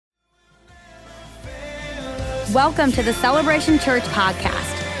Welcome to the Celebration Church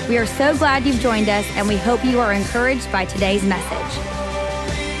podcast. We are so glad you've joined us, and we hope you are encouraged by today's message.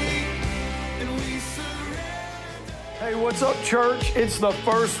 Hey, what's up, church? It's the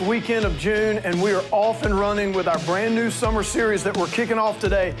first weekend of June, and we are off and running with our brand new summer series that we're kicking off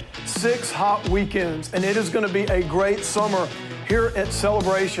today, 6 Hot Weekends, and it is going to be a great summer here at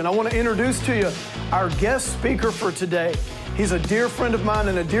Celebration. I want to introduce to you our guest speaker for today. He's a dear friend of mine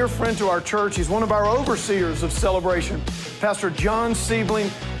and a dear friend to our church. He's one of our overseers of Celebration. Pastor John Siebling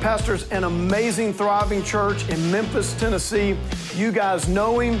pastors an amazing, thriving church in Memphis, Tennessee. You guys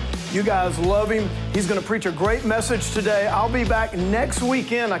know him. You guys love him. He's going to preach a great message today. I'll be back next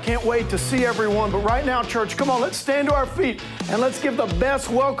weekend. I can't wait to see everyone. But right now, church, come on, let's stand to our feet and let's give the best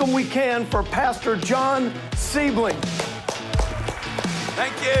welcome we can for Pastor John Siebling.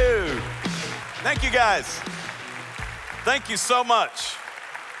 Thank you. Thank you, guys. Thank you so much.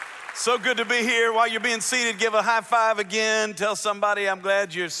 So good to be here. While you're being seated, give a high five again. Tell somebody I'm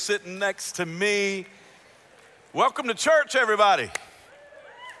glad you're sitting next to me. Welcome to church, everybody.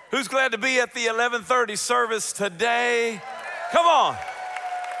 Who's glad to be at the 11:30 service today? Come on.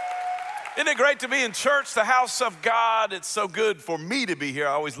 Isn't it great to be in church, the house of God? It's so good for me to be here.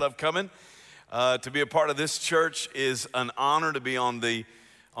 I always love coming. To be a part of this church is an honor to be on the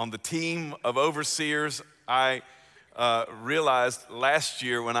team of overseers. I realized last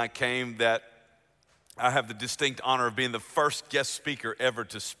year when I came that I have the distinct honor of being the first guest speaker ever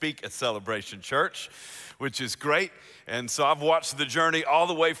to speak at Celebration Church, which is great. And so I've watched the journey all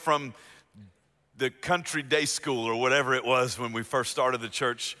the way from the country day school or whatever it was when we first started the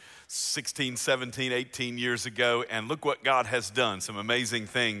church 16, 17, 18 years ago. And look what God has done, some amazing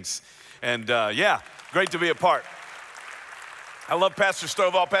things. And great to be a part. I love Pastor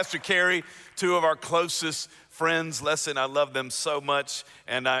Stovall, Pastor Carey, two of our closest friends. Listen, I love them so much,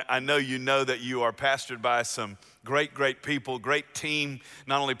 and I know you know that you are pastored by some great people, great team,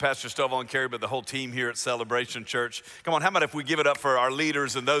 not only Pastor Stovall and Carey, but the whole team here at Celebration Church. Come on, how about if we give it up for our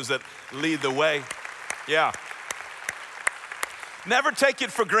leaders and those that lead the way? Yeah. Never take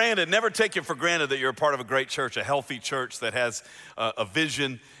it for granted. Never take it for granted that you're a part of a great church, a healthy church that has a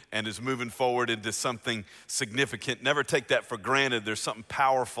vision and is moving forward into something significant. Never take that for granted. There's something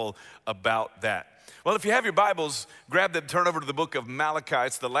powerful about that. Well, if you have your Bibles, grab them, turn over to the book of Malachi.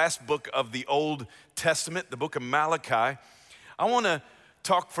 It's the last book of the Old Testament, the book of Malachi. I want to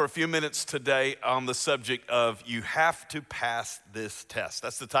talk for a few minutes today on the subject of you have to pass this test.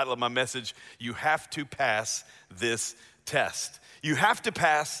 That's the title of my message. You have to pass this test. You have to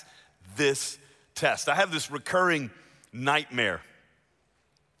pass this test. I have this recurring nightmare.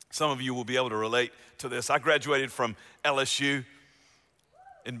 Some of you will be able to relate to this. I graduated from LSU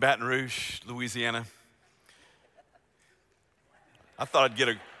in Baton Rouge, Louisiana. I thought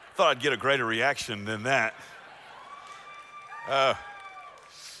I'd get a greater reaction than that. I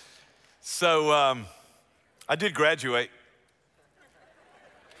did graduate.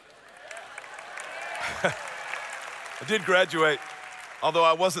 I did graduate, although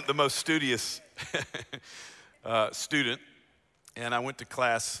I wasn't the most studious student, and I went to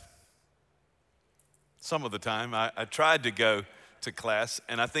class some of the time. I tried to go to class,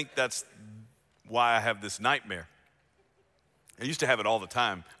 and I think that's why I have this nightmare. I used to have it all the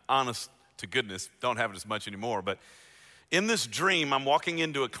time, honest to goodness, don't have it as much anymore, but in this dream, I'm walking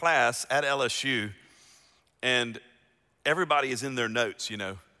into a class at LSU, and everybody is in their notes,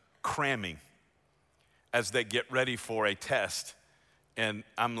 cramming as they get ready for a test, and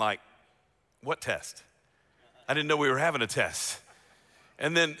I'm like, what test? I didn't know we were having a test.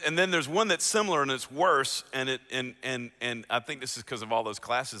 And then there's one that's similar and it's worse, and I think this is because of all those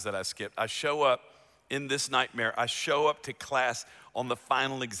classes that I skipped. I show up in this nightmare. I show up to class on the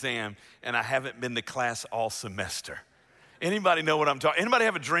final exam, and I haven't been to class all semester. Anybody know what I'm talking? Anybody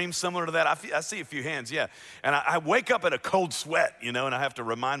have a dream similar to that? I see a few hands, yeah. And I wake up in a cold sweat, and I have to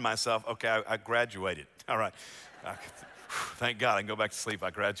remind myself, okay, I graduated. All right. Thank God I can go back to sleep.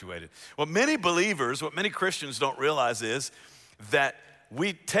 I graduated. What many Christians don't realize is that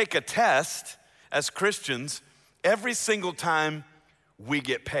we take a test as Christians every single time we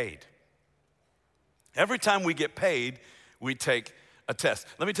get paid. Every time we get paid, we take a test.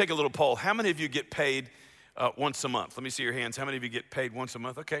 Let me take a little poll. How many of you get paid once a month? Let me see your hands. How many of you get paid once a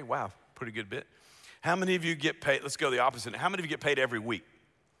month? Okay, wow, pretty good bit. How many of you get paid, let's go the opposite. How many of you get paid every week?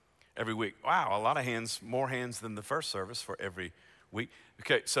 Every week. Wow, a lot of hands, more hands than the first service for every week.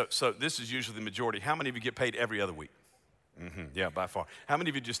 Okay, so this is usually the majority. How many of you get paid every other week? Yeah, by far. How many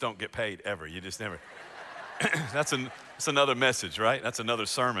of you just don't get paid ever? You just never. That's another message, right? That's another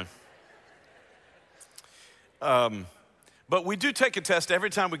sermon. But we do take a test every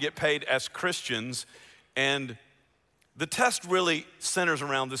time we get paid as Christians, And the test really centers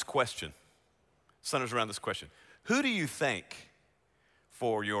around this question. Who do you thank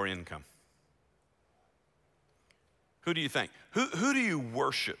for your income? Who do you thank? Who do you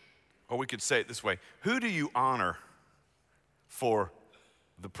worship? Or we could say it this way. Who do you honor for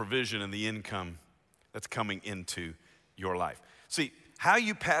the provision and the income that's coming into your life? See, how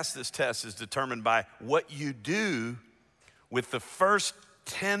you pass this test is determined by what you do with the first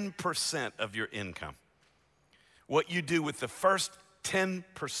 10% of your income. What you do with the first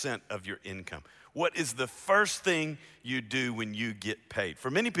 10% of your income. What is the first thing you do when you get paid? For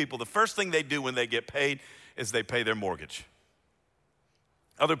many people, the first thing they do when they get paid is they pay their mortgage.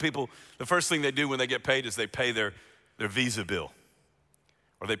 Other people, the first thing they do when they get paid is they pay their Visa bill,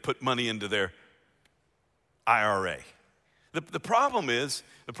 or they put money into their IRA. The problem is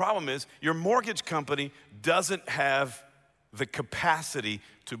your mortgage company doesn't have the capacity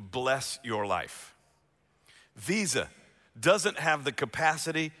to bless your life. Visa doesn't have the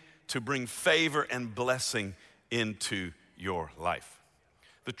capacity to bring favor and blessing into your life.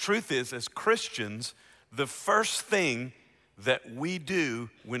 The truth is, as Christians, the first thing that we do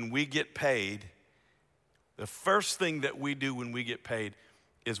when we get paid,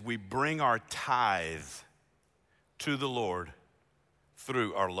 is we bring our tithe to the Lord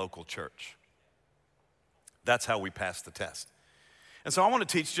through our local church. That's how we pass the test. And so I want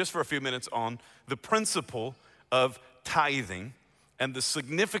to teach just for a few minutes on the principle of tithing and the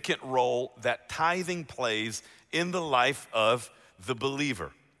significant role that tithing plays in the life of the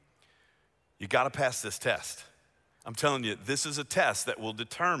believer. You got to pass this test. I'm telling you, this is a test that will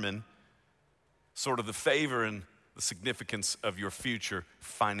determine sort of the favor and the significance of your future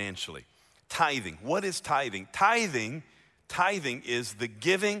financially. Tithing. What is tithing? Tithing is the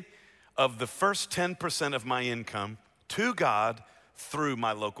giving of the first 10% of my income to God through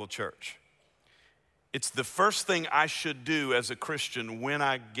my local church. It's the first thing I should do as a Christian when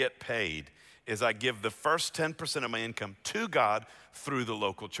I get paid is I give the first 10% of my income to God through the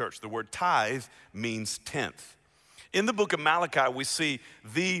local church. The word tithe means tenth. In the book of Malachi, we see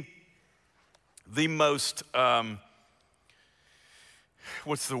the most,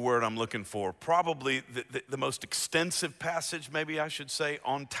 what's the word I'm looking for? Probably the most extensive passage, maybe I should say,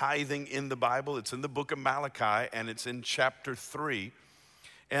 on tithing in the Bible. It's in the book of Malachi, and it's in chapter 3.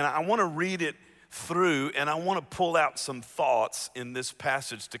 And I want to read it through, and I want to pull out some thoughts in this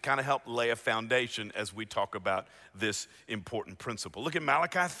passage to kind of help lay a foundation as we talk about this important principle. Look at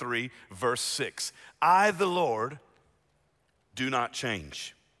Malachi 3, verse 6. I, the Lord, do not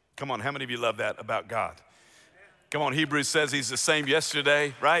change. Come on, how many of you love that about God? Come on, Hebrews says he's the same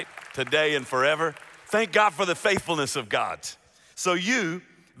yesterday, right? Today and forever. Thank God for the faithfulness of God. So you,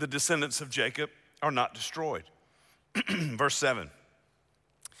 the descendants of Jacob, are not destroyed. Verse 7.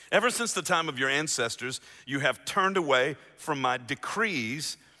 Ever since the time of your ancestors, you have turned away from my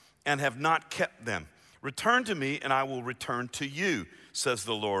decrees and have not kept them. Return to me and I will return to you, says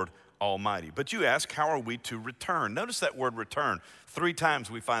the Lord Almighty. But you ask, how are we to return? Notice that word return. 3 times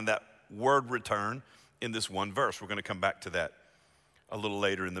we find that word return in this one verse. We're going to come back to that a little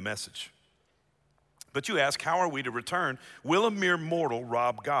later in the message. But you ask, how are we to return? Will a mere mortal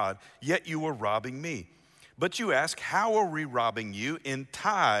rob God? Yet you are robbing me. But you ask, how are we robbing you? In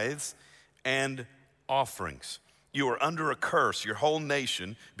tithes and offerings. You are under a curse, your whole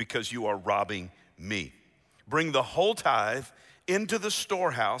nation, because you are robbing me. Bring the whole tithe into the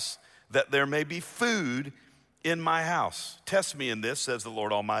storehouse, that there may be food in my house. Test me in this, says the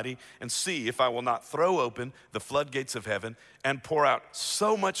Lord Almighty, and see if I will not throw open the floodgates of heaven and pour out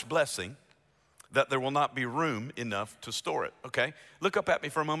so much blessing that there will not be room enough to store it. Okay, look up at me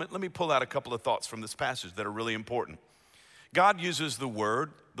for a moment. Let me pull out a couple of thoughts from this passage that are really important. God uses the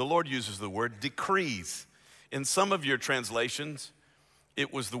word, the Lord uses the word decrees. In some of your translations,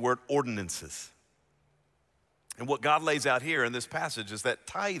 it was the word ordinances. And what God lays out here in this passage is that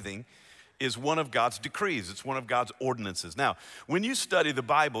tithing is one of God's decrees. It's one of God's ordinances. Now, when you study the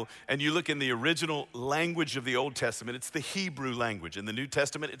Bible and you look in the original language of the Old Testament, it's the Hebrew language. In the New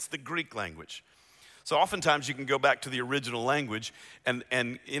Testament, it's the Greek language. So oftentimes you can go back to the original language and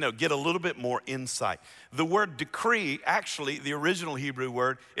get a little bit more insight. The word decree, actually, the original Hebrew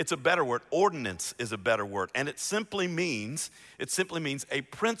word, it's a better word. Ordinance is a better word. And it simply means a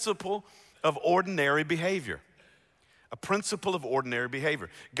principle of ordinary behavior. A principle of ordinary behavior.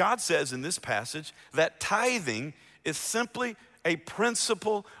 God says in this passage that tithing is simply a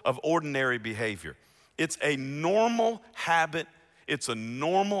principle of ordinary behavior. It's a normal habit. It's a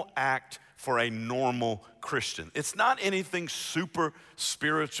normal act for a normal Christian. It's not anything super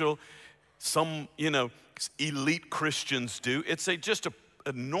spiritual, some, elite Christians do. It's just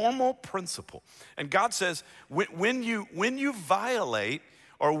a normal principle. And God says, when you violate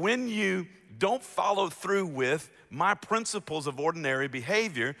or when you don't follow through with my principles of ordinary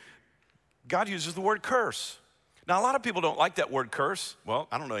behavior, God uses the word curse. Now, a lot of people don't like that word curse. Well,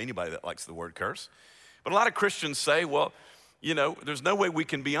 I don't know anybody that likes the word curse. But a lot of Christians say, well, you know, there's no way we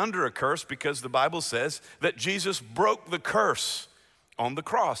can be under a curse because the Bible says that Jesus broke the curse on the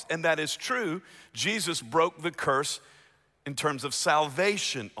cross. And that is true. Jesus broke the curse in terms of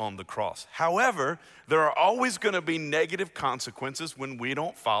salvation on the cross. However, there are always going to be negative consequences when we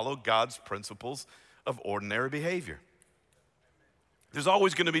don't follow God's principles of ordinary behavior. There's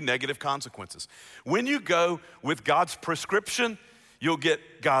always going to be negative consequences. When you go with God's prescription, you'll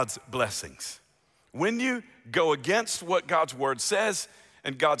get God's blessings. When you go against what God's word says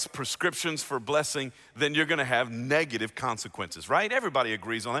and God's prescriptions for blessing, then you're going to have negative consequences, right? Everybody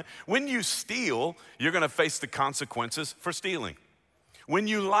agrees on that. When you steal, you're going to face the consequences for stealing. When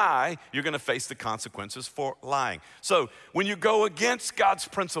you lie, you're going to face the consequences for lying. So when you go against God's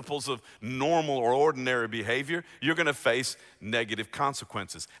principles of normal or ordinary behavior, you're going to face negative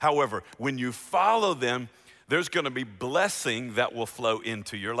consequences. However, when you follow them, there's going to be blessing that will flow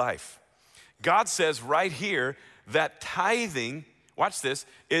into your life. God says right here that tithing, watch this,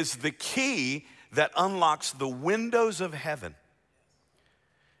 is the key that unlocks the windows of heaven.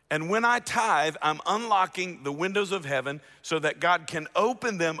 And when I tithe, I'm unlocking the windows of heaven so that God can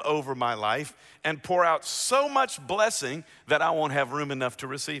open them over my life and pour out so much blessing that I won't have room enough to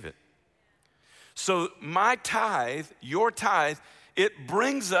receive it. So my tithe, your tithe, it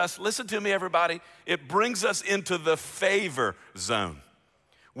brings us, listen to me everybody, it brings us into the favor zone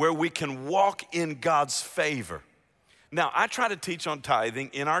where we can walk in God's favor. Now, I try to teach on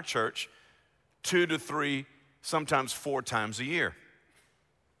tithing in our church 2 to 3, sometimes 4 times a year.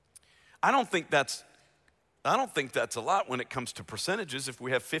 I don't think that's a lot when it comes to percentages. If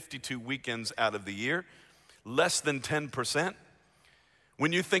we have 52 weekends out of the year, less than 10%.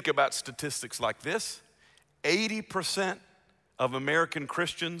 When you think about statistics like this, 80% of American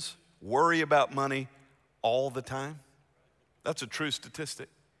Christians worry about money all the time. That's a true statistic.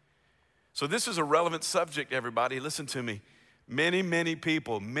 So this is a relevant subject, everybody. Listen to me. Many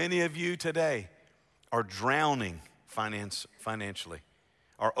people, many of you today are drowning financially,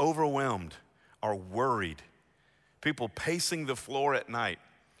 are overwhelmed, are worried. People pacing the floor at night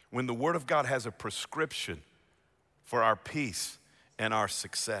when the Word of God has a prescription for our peace and our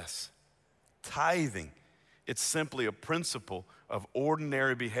success. Tithing, it's simply a principle of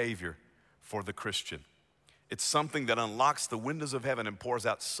ordinary behavior for the Christian. It's something that unlocks the windows of heaven and pours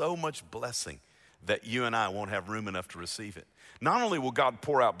out so much blessing that you and I won't have room enough to receive it. Not only will God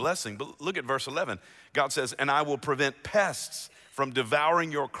pour out blessing, but look at verse 11. God says, and I will prevent pests from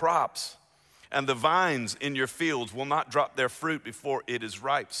devouring your crops, and the vines in your fields will not drop their fruit before it is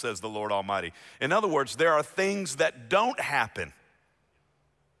ripe, says the Lord Almighty. In other words, there are things that don't happen.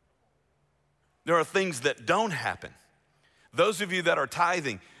 There are things that don't happen. Those of you that are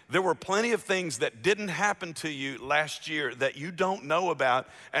tithing, there were plenty of things that didn't happen to you last year that you don't know about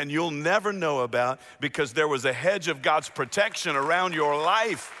and you'll never know about because there was a hedge of God's protection around your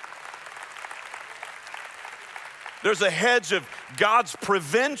life. There's a hedge of God's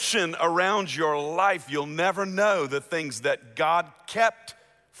prevention around your life. You'll never know the things that God kept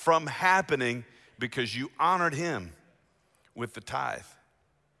from happening because you honored Him with the tithe.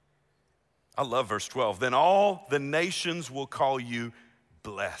 I love verse 12. Then all the nations will call you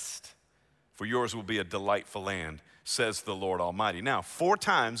blessed, for yours will be a delightful land, says the Lord Almighty. Now, 4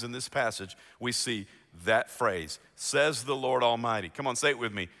 times in this passage, we see that phrase, says the Lord Almighty. Come on, say it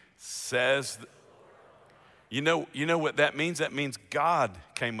with me. Says the You know what that means? That means God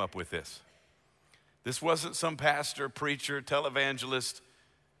came up with this. This wasn't some pastor, preacher, televangelist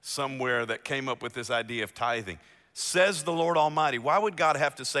somewhere that came up with this idea of tithing. Says the Lord Almighty. Why would God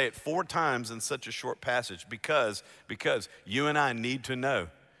have to say it 4 times in such a short passage? Because you and I need to know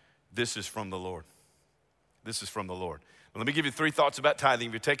this is from the Lord. This is from the Lord. Let me give you 3 thoughts about tithing.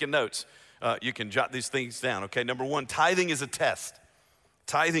 If you're taking notes, you can jot these things down. Okay, number 1, tithing is a test.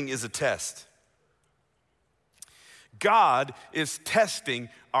 Tithing is a test. God is testing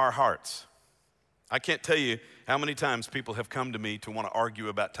our hearts. I can't tell you how many times people have come to me to want to argue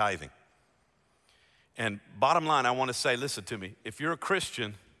about tithing. And bottom line, I want to say, listen to me. If you're a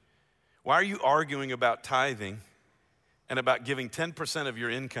Christian, why are you arguing about tithing and about giving 10% of your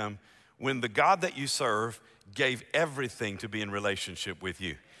income when the God that you serve gave everything to be in relationship with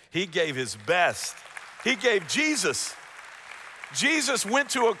you? He gave His best. He gave Jesus. Jesus went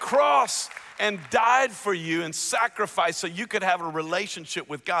to a cross and died for you and sacrificed so you could have a relationship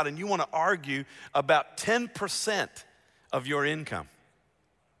with God, and you want to argue about 10% of your income.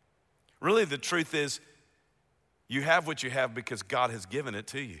 Really, the truth is, you have what you have because God has given it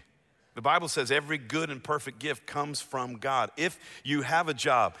to you. The Bible says every good and perfect gift comes from God. If you have a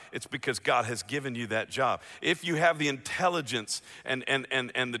job, it's because God has given you that job. If you have the intelligence and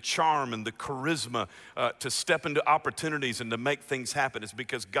the charm and the charisma to step into opportunities and to make things happen, it's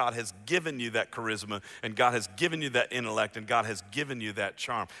because God has given you that charisma and God has given you that intellect and God has given you that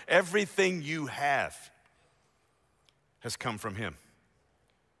charm. Everything you have has come from Him.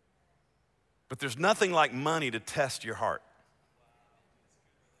 But there's nothing like money to test your heart.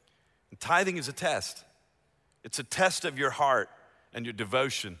 And tithing is a test. It's a test of your heart and your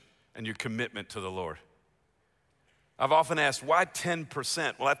devotion and your commitment to the Lord. I've often asked, why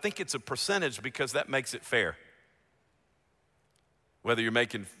 10%? Well, I think it's a percentage because that makes it fair. Whether you're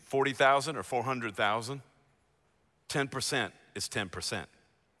making $40,000 or $400,000, 10% is 10%.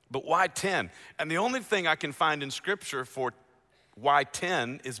 But why 10? And the only thing I can find in Scripture for why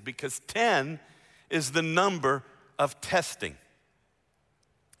 10 is because 10 is the number of testing.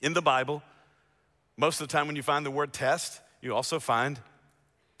 In the Bible, most of the time when you find the word test, you also find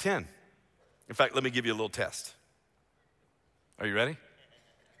 10. In fact, let me give you a little test. Are you ready?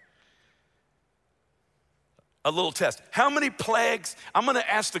 A little test. How many plagues? I'm gonna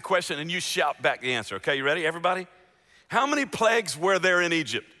ask the question and you shout back the answer. Okay, you ready, everybody? How many plagues were there in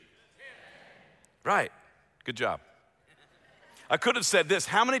Egypt? Right, good job. I could have said this,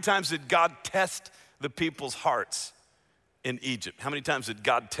 how many times did God test the people's hearts in Egypt? How many times did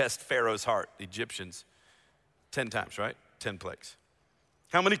God test Pharaoh's heart, the Egyptians? 10 times, right? 10 plagues.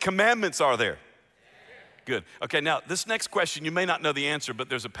 How many commandments are there? Good. Okay, now this next question, you may not know the answer, but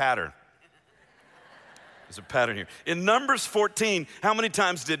there's a pattern. There's a pattern here. In Numbers 14, how many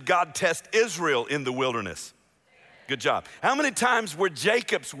times did God test Israel in the wilderness? Good job. How many times were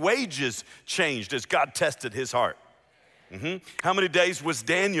Jacob's wages changed as God tested his heart? How many days was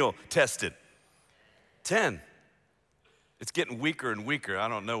Daniel tested? 10. It's getting weaker and weaker. I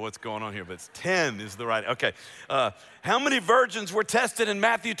don't know what's going on here, but 10 is the right. Okay. How many virgins were tested in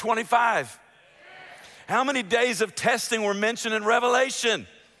Matthew 25? How many days of testing were mentioned in Revelation?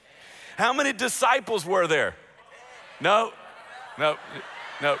 How many disciples were there? No.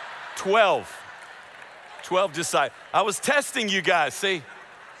 12. 12 disciples. I was testing you guys, see?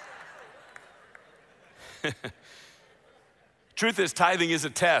 Truth is, tithing is a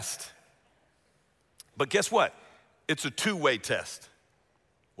test. But guess what? It's a two-way test.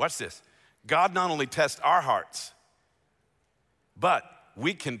 Watch this. God not only tests our hearts, but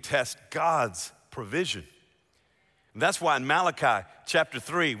we can test God's provision. And that's why in Malachi chapter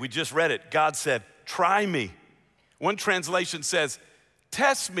 3, we just read it, God said, try me. One translation says,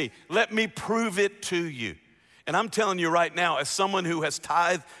 test me, let me prove it to you. And I'm telling you right now, as someone who has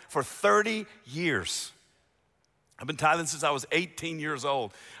tithed for 30 years, I've been tithing since I was 18 years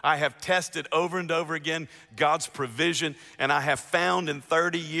old. I have tested over and over again God's provision, and I have found in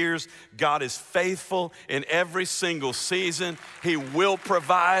 30 years, God is faithful in every single season. He will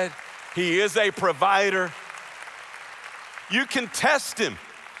provide. He is a provider. You can test Him.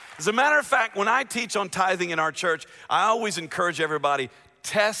 As a matter of fact, when I teach on tithing in our church, I always encourage everybody,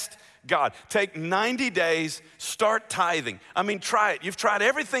 test God. Take 90 days, start tithing. I mean, try it. You've tried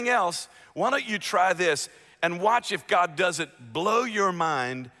everything else. Why don't you try this? And watch if God doesn't blow your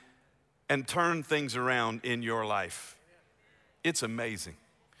mind and turn things around in your life. It's amazing.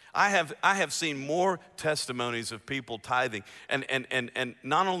 I have seen more testimonies of people tithing, and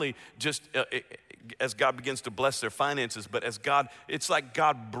not only just as God begins to bless their finances, but as God, it's like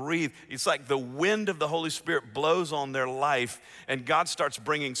God breathed. It's like the wind of the Holy Spirit blows on their life, and God starts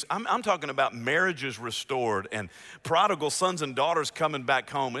bringing, I'm talking about marriages restored and prodigal sons and daughters coming back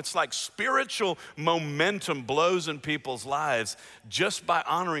home. It's like spiritual momentum blows in people's lives just by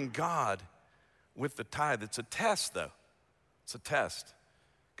honoring God with the tithe. It's a test, though. It's a test.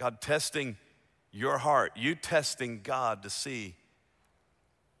 God testing your heart, you testing God to see,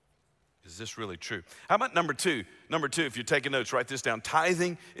 is this really true? How about number two? Number two, if you're taking notes, write this down.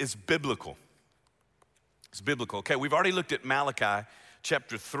 Tithing is biblical. It's biblical. Okay, we've already looked at Malachi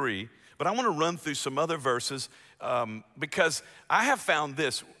chapter 3, but I want to run through some other verses because I have found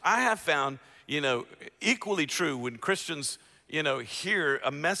this. I have found, equally true when Christians, hear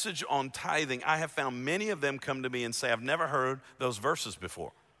a message on tithing, I have found many of them come to me and say, I've never heard those verses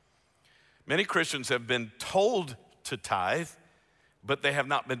before. Many Christians have been told to tithe, but they have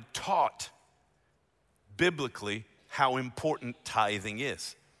not been taught biblically how important tithing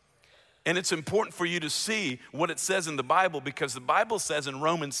is. And it's important for you to see what it says in the Bible, because the Bible says in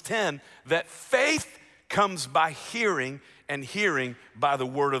Romans 10 that faith comes by hearing and hearing by the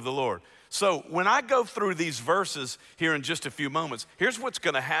word of the Lord. So when I go through these verses here in just a few moments, here's what's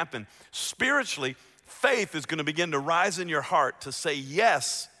going to happen. Spiritually, faith is going to begin to rise in your heart to say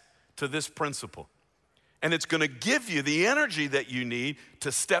yes to this principle. And it's going to give you the energy that you need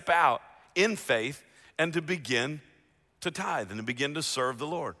to step out in faith and to begin to tithe and to begin to serve the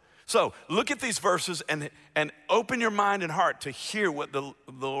Lord. So look at these verses and open your mind and heart to hear what the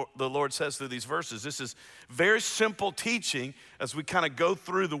Lord says through these verses. This is very simple teaching as we kind of go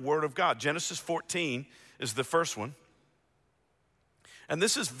through the Word of God. Genesis 14 is the first one. And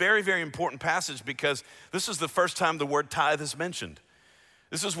this is very, very important passage because this is the first time the word tithe is mentioned.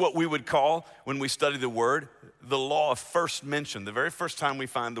 This is what we would call, when we study the word, the law of first mention, the very first time we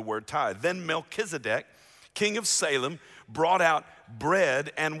find the word tithe. Then Melchizedek, king of Salem, brought out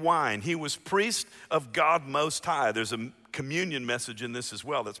bread and wine. He was priest of God Most High. There's a communion message in this as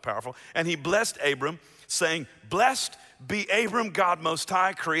well that's powerful. And he blessed Abram, saying, "Blessed be Abram, God Most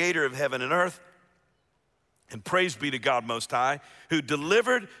High, creator of heaven and earth. And praise be to God Most High, who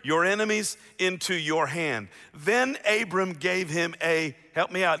delivered your enemies into your hand." Then Abram gave him a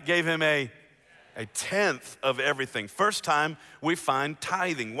tenth of everything. First time we find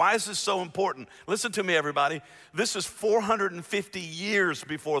tithing. Why is this so important? Listen to me, everybody. This is 450 years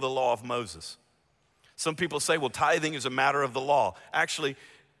before the law of Moses. Some people say, well, tithing is a matter of the law. Actually,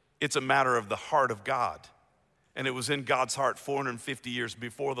 it's a matter of the heart of God. And it was in God's heart 450 years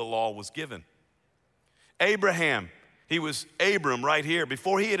before the law was given. Abraham, he was Abram right here,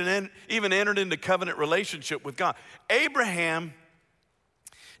 before he had even entered into covenant relationship with God. Abraham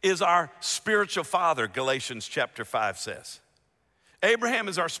is our spiritual father, Galatians chapter 5 says. Abraham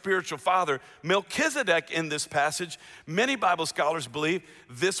is our spiritual father. Melchizedek in this passage, many Bible scholars believe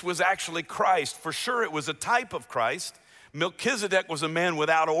this was actually Christ. For sure it was a type of Christ. Melchizedek was a man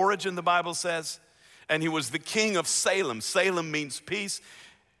without origin, the Bible says, and he was the king of Salem. Salem means peace,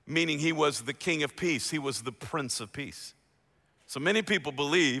 meaning he was the king of peace. He was the prince of peace. So many people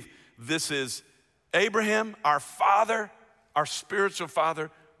believe this is Abraham, our father, our spiritual father,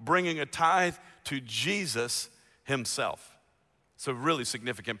 bringing a tithe to Jesus himself. It's a really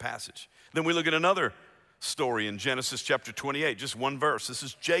significant passage. Then we look at another story in Genesis chapter 28, just one verse. This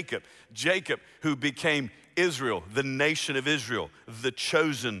is Jacob. Jacob, who became Israel, the nation of Israel, the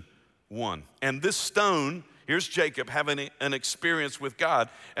chosen one. And this stone, here's Jacob having an experience with God.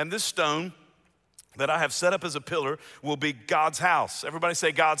 And this stone that I have set up as a pillar will be God's house. Everybody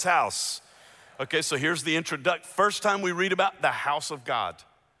say God's house. Okay, so here's the introduction. First time we read about the house of God.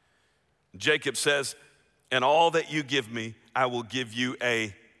 Jacob says, "And all that you give me, I will give you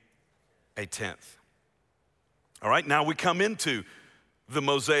a tenth." All right, now we come into the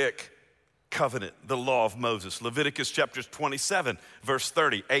Mosaic covenant, the law of Moses. Leviticus chapter 27, verse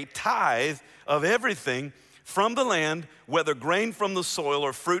 30. "A tithe of everything from the land, whether grain from the soil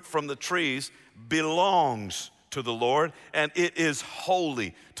or fruit from the trees, belongs to the Lord, and it is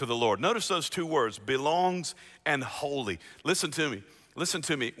holy to the Lord." Notice those two words, belongs and holy. Listen to me. Listen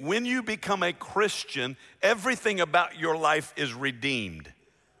to me. When you become a Christian, everything about your life is redeemed,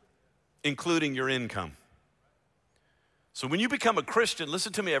 including your income. So when you become a Christian,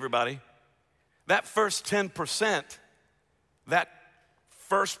 listen to me, everybody, that first 10%, that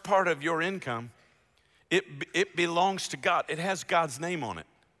first part of your income, it belongs to God. It has God's name on it.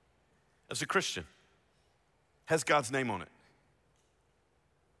 As a Christian, has God's name on it.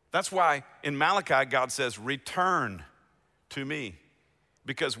 That's why in Malachi, God says, "Return to me."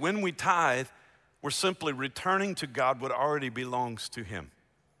 Because when we tithe, we're simply returning to God what already belongs to him.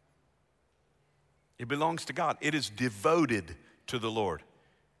 It belongs to God. It is devoted to the Lord.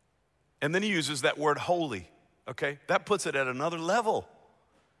 And then he uses that word holy, okay? That puts it at another level.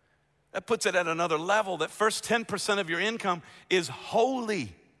 That puts it at another level. That first 10% of your income is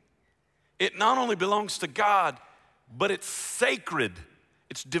holy. It not only belongs to God, but it's sacred.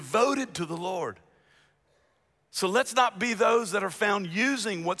 It's devoted to the Lord. So let's not be those that are found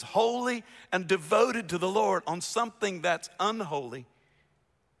using what's holy and devoted to the Lord on something that's unholy,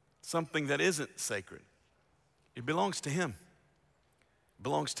 something that isn't sacred. It belongs to him. It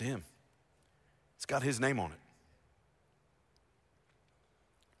belongs to him. It's got his name on it.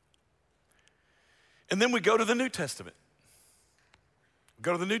 And then we go to the New Testament.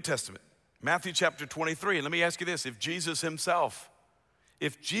 Go to the New Testament. Matthew chapter 23. And let me ask you this. If Jesus himself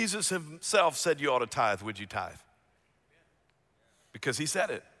said you ought to tithe, would you tithe? Because he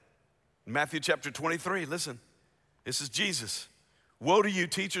said it. In Matthew chapter 23, listen. This is Jesus. "Woe to you,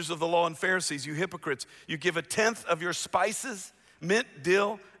 teachers of the law and Pharisees, you hypocrites. You give a tenth of your spices, mint,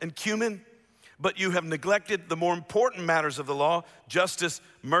 dill, and cumin, but you have neglected the more important matters of the law, justice,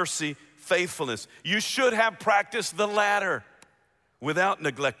 mercy, faithfulness. You should have practiced the latter without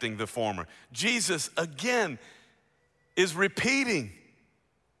neglecting the former. Jesus, again, is repeating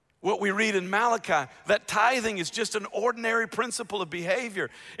what we read in Malachi, that tithing is just an ordinary principle of behavior.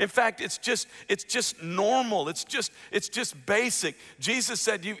 In fact, it's just normal. It's just basic. Jesus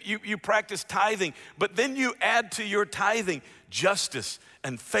said you practice tithing, but then you add to your tithing justice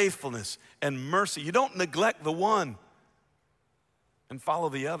and faithfulness and mercy. You don't neglect the one and follow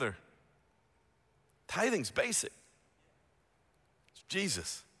the other. Tithing's basic. It's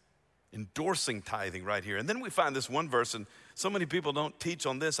Jesus endorsing tithing right here. And then we find this one verse, and so many people don't teach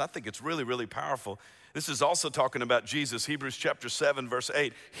on this. I think it's really, really powerful. This is also talking about Jesus, Hebrews chapter 7, verse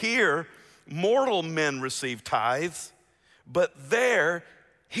 8. Here, mortal men receive tithes, but there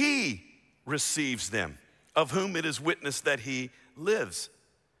he receives them, of whom it is witnessed that he lives.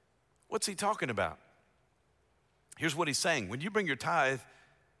 What's he talking about? Here's what he's saying. When you bring your tithe,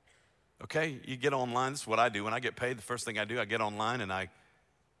 okay, you get online. This is what I do. When I get paid, the first thing I do, I get online and I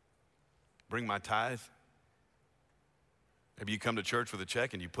bring my tithe. Maybe you come to church with a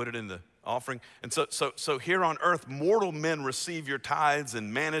check and you put it in the offering. And so here on earth, mortal men receive your tithes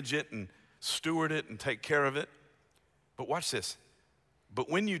and manage it and steward it and take care of it. But watch this. But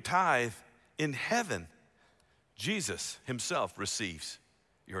when you tithe in heaven, Jesus himself receives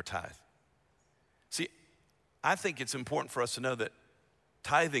your tithe. See, I think it's important for us to know that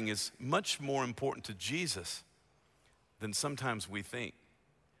tithing is much more important to Jesus than sometimes we think.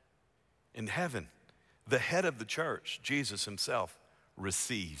 In heaven, the head of the church, Jesus himself,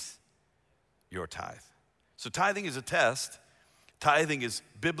 receives your tithe. So tithing is a test. Tithing is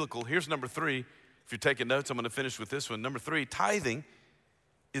biblical. Here's number 3. If you're taking notes, I'm going to finish with this one. Number 3, tithing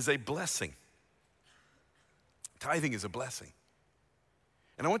is a blessing. Tithing is a blessing.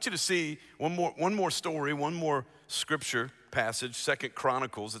 And I want you to see one more story, one more scripture passage, 2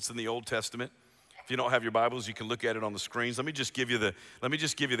 Chronicles. It's in the Old Testament. If you don't have your Bibles, you can look at it on the screens. Let me just give you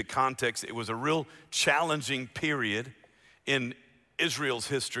the context. It was a real challenging period in Israel's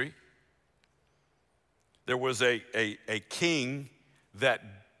history. There was a king that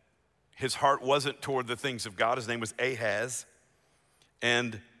his heart wasn't toward the things of God. His name was Ahaz.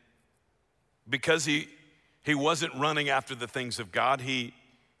 And because he wasn't running after the things of God, he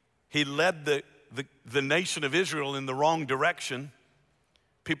led the nation of Israel in the wrong direction.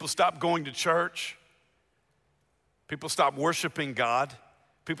 People stopped going to church. People stopped worshiping God.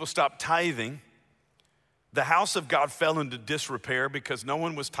 People stopped tithing. The house of God fell into disrepair because no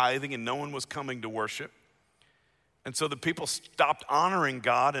one was tithing and no one was coming to worship. And so the people stopped honoring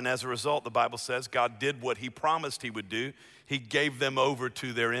God, and as a result, the Bible says, God did what he promised he would do. He gave them over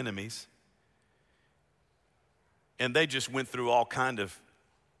to their enemies. And they just went through all kind of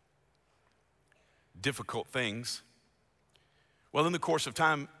difficult things. Well, in the course of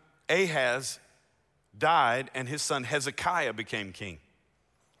time, Ahaz died and his son Hezekiah became king.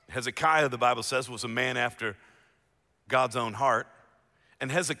 Hezekiah, the Bible says, was a man after God's own heart.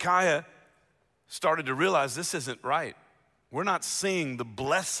 And Hezekiah started to realize this isn't right. We're not seeing the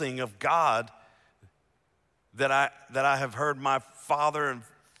blessing of God that I have heard my father and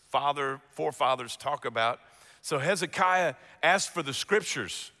forefathers talk about. So Hezekiah asked for the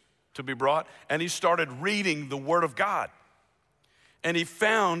scriptures to be brought, and he started reading the word of God. And he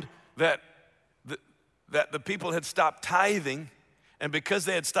found that the people had stopped tithing, and because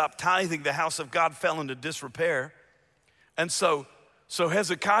they had stopped tithing, the house of God fell into disrepair. And so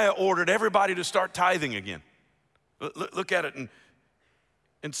Hezekiah ordered everybody to start tithing again. Look at it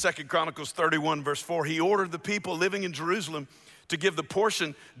in 2 Chronicles 31, verse 4. He ordered the people living in Jerusalem to give the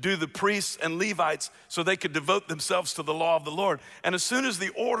portion due the priests and Levites so they could devote themselves to the law of the Lord. And as soon as the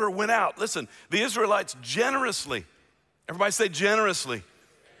order went out, listen, the Israelites generously, everybody say generously.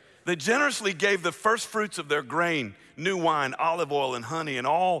 They generously gave the first fruits of their grain, new wine, olive oil, and honey, and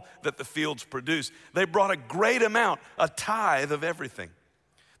all that the fields produced. They brought a great amount, a tithe of everything.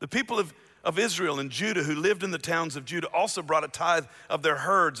 The people of Israel and Judah who lived in the towns of Judah also brought a tithe of their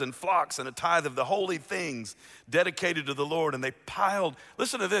herds and flocks and a tithe of the holy things dedicated to the Lord. And they piled,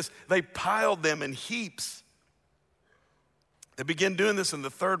 listen to this, they piled them in heaps. They began doing this in the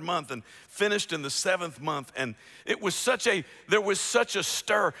 3rd month and finished in the 7th month. And there was such a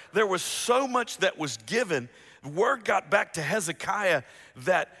stir. There was so much that was given. Word got back to Hezekiah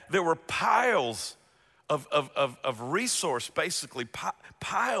that there were piles of resource, basically.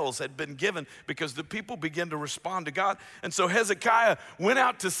 Piles had been given because the people began to respond to God. And so Hezekiah went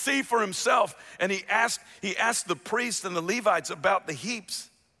out to see for himself, and he asked the priests and the Levites about the heaps.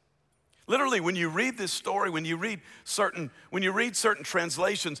 Literally, when you read this story, when you read certain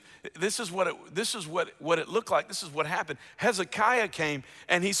translations, this is what it looked like. This is what happened. Hezekiah came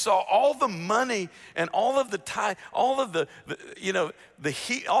and he saw all the money and all of the tithe, all of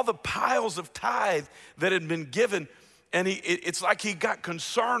all the piles of tithe that had been given, and it's like he got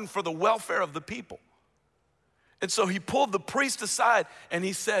concerned for the welfare of the people. And so he pulled the priest aside and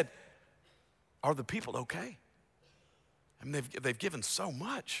he said, "Are the people okay? I mean, they've given so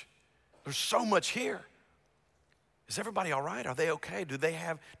much. There's so much here. Is everybody all right? Are they okay? Do they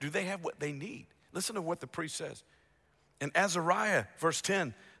have what they need?" Listen to what the priest says. And Azariah, verse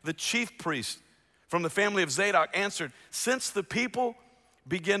 10, the chief priest from the family of Zadok answered, "Since the people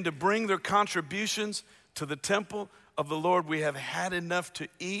began to bring their contributions to the temple of the Lord, we have had enough to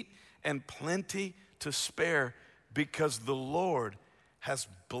eat and plenty to spare, because the Lord has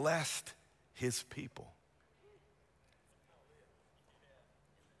blessed his people."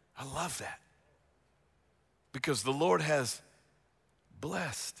 I love that. Because the Lord has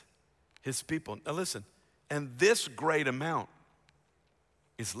blessed his people. Now listen, and this great amount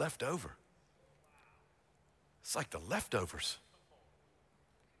is left over. It's like the leftovers.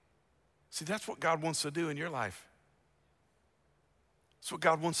 See, that's what God wants to do in your life. That's what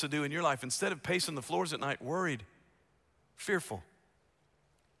God wants to do in your life. Instead of pacing the floors at night, worried, fearful,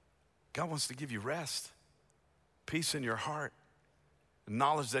 God wants to give you rest, peace in your heart,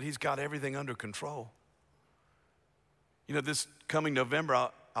 knowledge that he's got everything under control. You know, this coming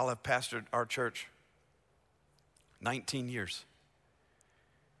November, I'll have pastored our church 19 years.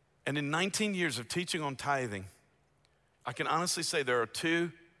 And in 19 years of teaching on tithing, I can honestly say there are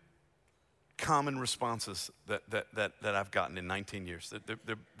two common responses that I've gotten in 19 years.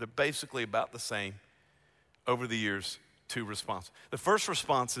 They're basically about the same over the years, two responses. The first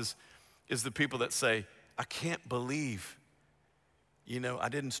response is the people that say, "I can't believe, I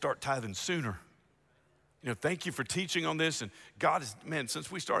didn't start tithing sooner. Thank you for teaching on this. And God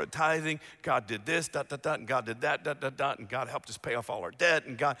since we started tithing, God did this, and God did that, and God helped us pay off all our debt,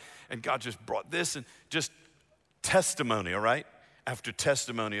 and God just brought this," and just testimony, all right? After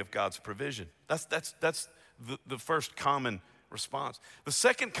testimony of God's provision. That's the first common response. The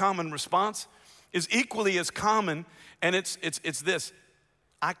second common response is equally as common, and it's this: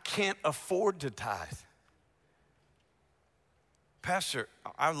 "I can't afford to tithe. Pastor,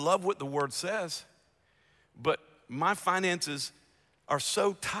 I love what the word says, but my finances are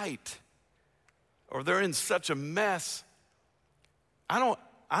so tight, or they're in such a mess. I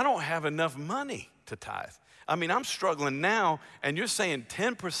don't have enough money to tithe. I mean, I'm struggling now, and you're saying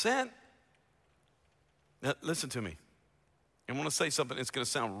 10%? Now, listen to me. I want to say something that's going to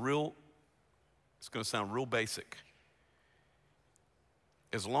sound real basic.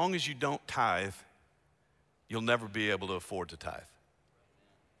 As long as you don't tithe, you'll never be able to afford to tithe.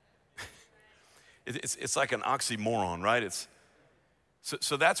 It's like an oxymoron, right?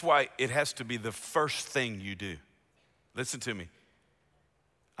 So that's why it has to be the first thing you do. Listen to me.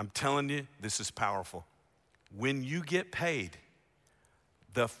 I'm telling you, this is powerful. When you get paid,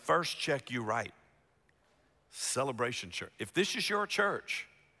 the first check you write, Celebration Church. If this is your church,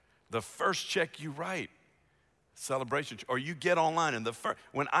 the first check you write, Celebration Church. Or you get online, and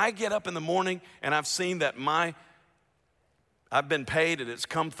when I get up in the morning and I've seen that I've been paid and it's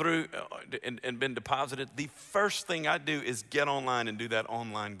come through and been deposited, the first thing I do is get online and do that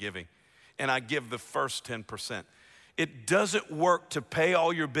online giving. And I give the first 10%. It doesn't work to pay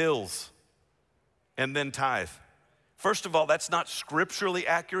all your bills and then tithe. First of all, that's not scripturally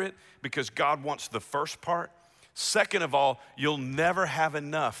accurate, because God wants the first part. Second of all, you'll never have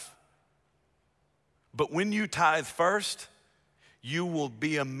enough. But when you tithe first, you will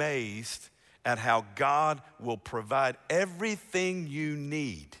be amazed at how God will provide everything you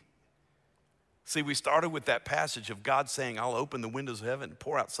need. See, we started with that passage of God saying, "I'll open the windows of heaven and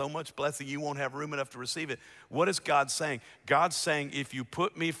pour out so much blessing you won't have room enough to receive it." What is God saying? God's saying, if you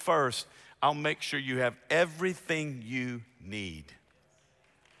put me first, I'll make sure you have everything you need.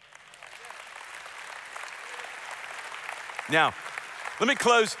 Now, let me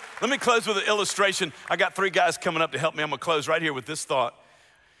close with an illustration. I got 3 guys coming up to help me. I'm gonna close right here with this thought.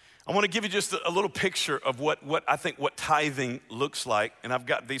 I want to give you just a little picture of what I think what tithing looks like. And I've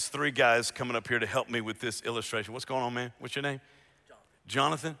got these 3 guys coming up here to help me with this illustration. What's going on, man? What's your name?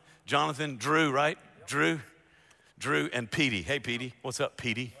 Jonathan. Jonathan, Drew, right? Drew, and Petey. Hey, Petey. What's up,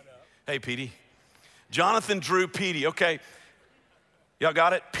 Petey? Hey, Petey. Jonathan, Drew, Petey. Okay. Y'all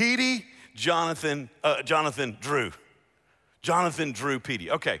got it? Petey, Jonathan, Drew. Jonathan, Drew, Petey.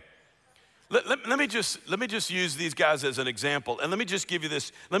 Okay. Let me just use these guys as an example, and let me give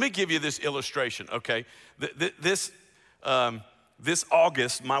you this illustration, okay? This this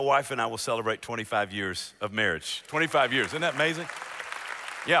August, my wife and I will celebrate 25 years of marriage. 25 years, isn't that amazing?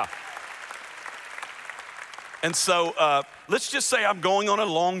 Yeah. And so let's just say I'm going on a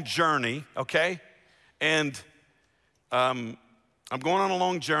long journey, okay? And I'm going on a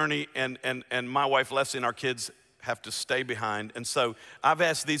long journey, and my wife Leslie and our kids have to stay behind. And so I've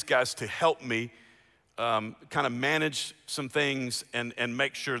asked these guys to help me kind of manage some things and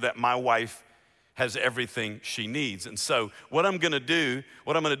make sure that my wife has everything she needs. And so what I'm gonna do,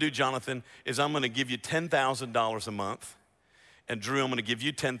 Jonathan, is I'm gonna give you $10,000 a month. And Drew, I'm gonna give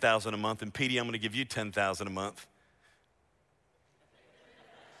you $10,000 a month. And Petey, I'm gonna give you $10,000 a month.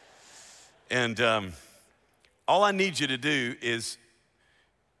 And all I need you to do is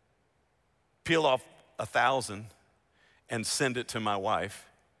peel off 1,000 and send it to my wife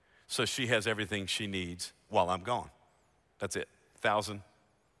so she has everything she needs while I'm gone. That's it, 1,000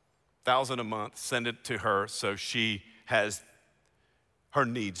 a month, send it to her so she has her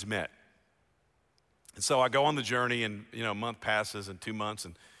needs met. And so I go on the journey, and a month passes, and 2 months,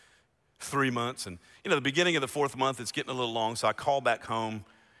 and 3 months, and the beginning of the 4th month, it's getting a little long, so I call back home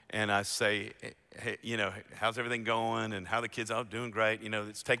and I say, hey, how's everything going, and how the kids are doing great.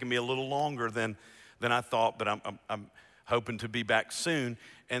 It's taking me a little longer than I thought, but I'm hoping to be back soon.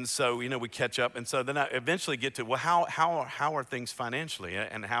 And so, we catch up, and so then I eventually get to, well, how are things financially,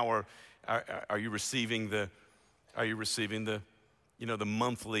 and how are you receiving the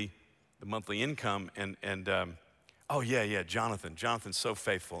monthly income? And oh yeah, Jonathan's so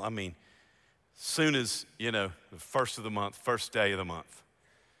faithful. I mean, soon as the first of the month, first day of the month.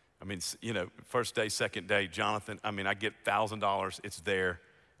 I mean, first day, second day, Jonathan. I mean, I get $1,000. It's there.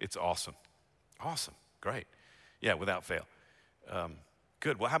 It's awesome, great, yeah, without fail.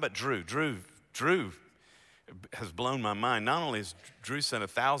 Good. Well, how about Drew? Drew has blown my mind. Not only has Drew sent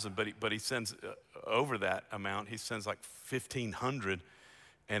 1,000, but he sends over that amount. He sends like 1,500.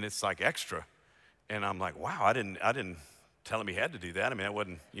 And it's like extra. And I'm like, wow, I didn't tell him he had to do that. I mean, I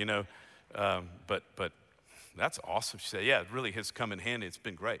wasn't, but that's awesome. She said, yeah, it really has come in handy. It's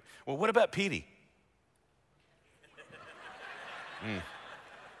been great. Well, what about Petey?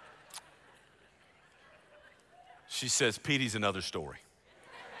 She says, Petey's another story.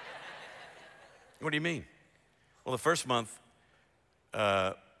 What do you mean? Well, the first month,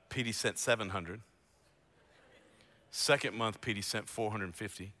 Petey sent 700. Second month, Petey sent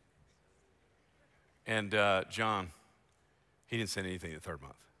 450. And John, he didn't send anything the third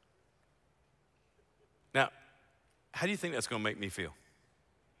month. Now, how do you think that's gonna make me feel?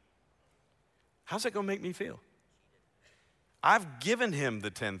 How's that gonna make me feel? I've given him the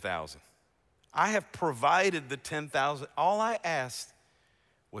 10,000. I have provided the 10,000. All I asked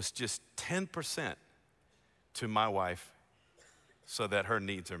was just 10% to my wife so that her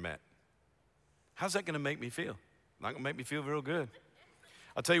needs are met. How's that gonna make me feel? Not gonna make me feel real good.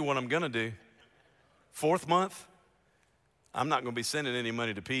 I'll tell you what I'm gonna do. 4th month, I'm not gonna be sending any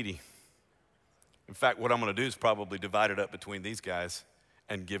money to Petey. In fact, what I'm gonna do is probably divide it up between these guys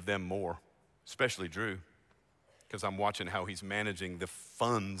and give them more, especially Drew, because I'm watching how he's managing the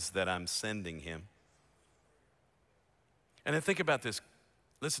funds that I'm sending him. And then think about this.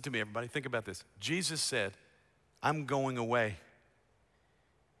 Listen to me, everybody, think about this. Jesus said, I'm going away,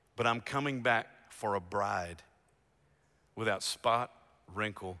 but I'm coming back for a bride without spot,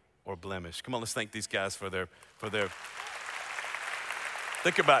 wrinkle, or blemish. Come on, let's thank these guys for their.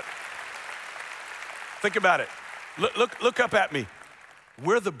 Think about it. Look up at me.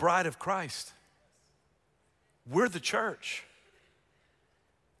 We're the bride of Christ. We're the church.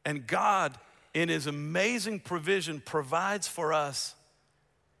 And God, in his amazing provision, provides for us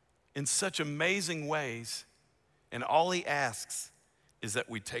in such amazing ways. And all he asks is that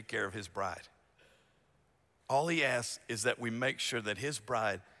we take care of his bride. All he asks is that we make sure that his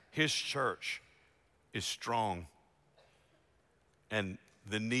bride, his church, is strong and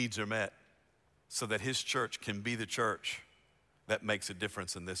the needs are met so that his church can be the church that makes a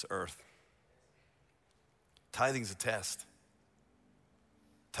difference in this earth. Tithing's a test.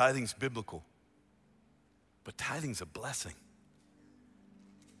 Tithing's biblical. But tithing's a blessing.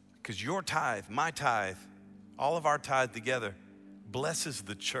 Because your tithe, my tithe, all of our tithe together blesses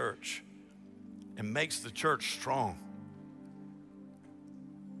the church and makes the church strong.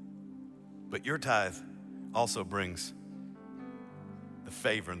 But your tithe also brings the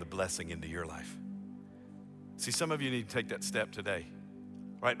favor and the blessing into your life. See, some of you need to take that step today.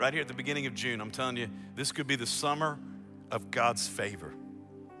 Right here at the beginning of June, I'm telling you, this could be the summer of God's favor.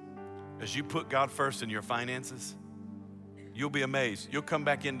 As you put God first in your finances, you'll be amazed. You'll come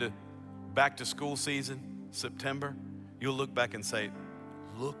back to school season, September. You'll look back and say,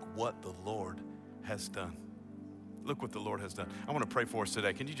 look what the Lord has done. Look what the Lord has done. I want to pray for us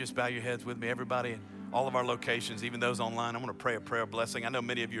today. Can you just bow your heads with me, everybody? All of our locations, even those online, I want to pray a prayer of blessing. I know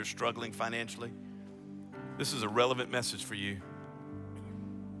many of you are struggling financially. This is a relevant message for you.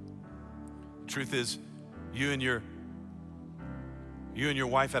 The truth is, you and your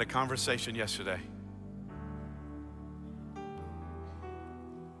wife had a conversation yesterday.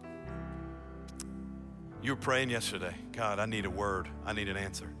 You were praying yesterday, God, I need a word. I need an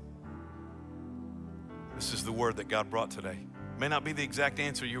answer. This is the word that God brought today. It may not be the exact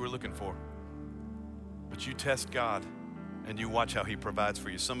answer you were looking for, but you test God and you watch how he provides for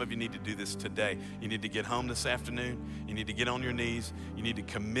you. Some of you need to do this today. You need to get home this afternoon. You need to get on your knees. You need to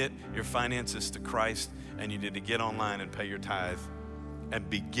commit your finances to Christ, and you need to get online and pay your tithe and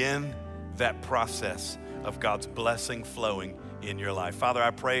begin that process of God's blessing flowing in your life. Father,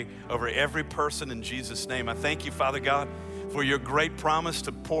 I pray over every person in Jesus' name. I thank you, Father God, for your great promise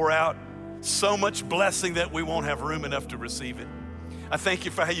to pour out so much blessing that we won't have room enough to receive it. I thank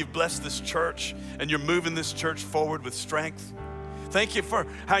you for how you've blessed this church and you're moving this church forward with strength. Thank you for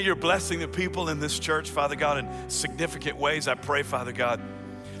how you're blessing the people in this church, Father God, in significant ways. I pray, Father God,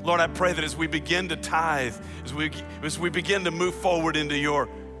 Lord, I pray that as we begin to tithe, as we begin to move forward into your,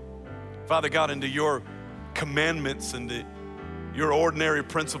 Father God, into your commandments and your ordinary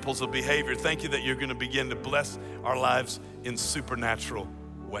principles of behavior, thank you that you're going to begin to bless our lives in supernatural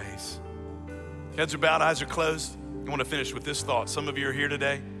ways. Heads are bowed, eyes are closed. I want to finish with this thought. Some of you are here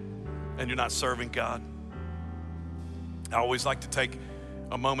today and you're not serving God. I always like to take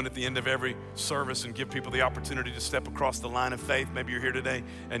a moment at the end of every service and give people the opportunity to step across the line of faith. Maybe you're here today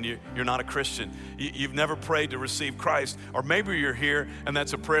and you're not a Christian. You've never prayed to receive Christ, or maybe you're here and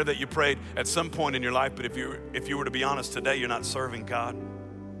that's a prayer that you prayed at some point in your life, but if you were to be honest today, you're not serving God.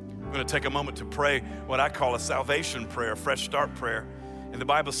 I'm going to take a moment to pray what I call a salvation prayer, a fresh start prayer. And the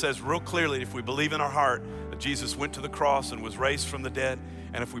Bible says real clearly, if we believe in our heart that Jesus went to the cross and was raised from the dead,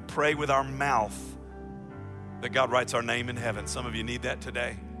 and if we pray with our mouth, that God writes our name in heaven. Some of you need that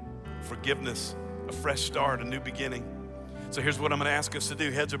today. Forgiveness, a fresh start, a new beginning. So here's what I'm going to ask us to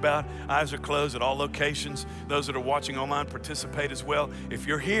do. Heads are bowed, eyes are closed at all locations. Those that are watching online, participate as well. If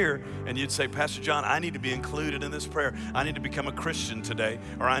you're here and you'd say, Pastor John, I need to be included in this prayer. I need to become a Christian today,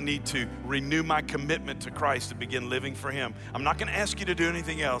 or I need to renew my commitment to Christ to begin living for him. I'm not going to ask you to do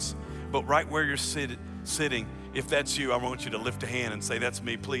anything else, but right where you're sitting, if that's you, I want you to lift a hand and say, that's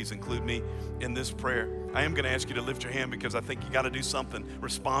me. Please include me in this prayer. I am going to ask you to lift your hand because I think you got to do something,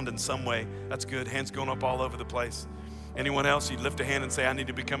 respond in some way. That's good. Hands going up all over the place. Anyone else? You lift a hand and say, I need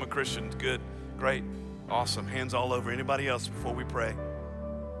to become a Christian. Good. Great. Awesome. Hands all over. Anybody else before we pray?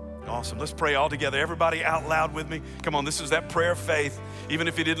 Awesome. Let's pray all together. Everybody out loud with me. Come on. This is that prayer of faith. Even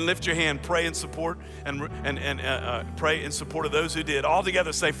if you didn't lift your hand, pray in support and pray in support of those who did. All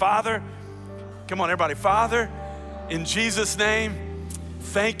together say, Father. Come on, everybody. Father, in Jesus' name,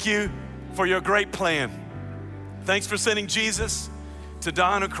 thank you for your great plan. Thanks for sending Jesus to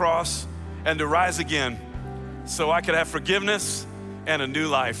die on a cross and to rise again so I could have forgiveness and a new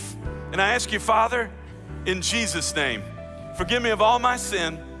life. And I ask you, Father, in Jesus' name, forgive me of all my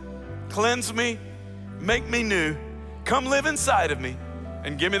sin, cleanse me, make me new, come live inside of me,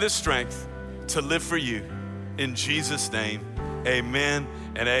 and give me the strength to live for you. In Jesus' name, amen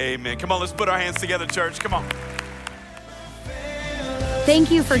and amen. Come on, let's put our hands together, church. Come on.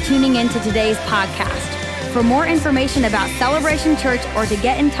 Thank you for tuning in to today's podcast. For more information about Celebration Church or to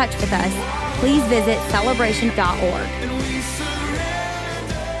get in touch with us, please visit celebration.org.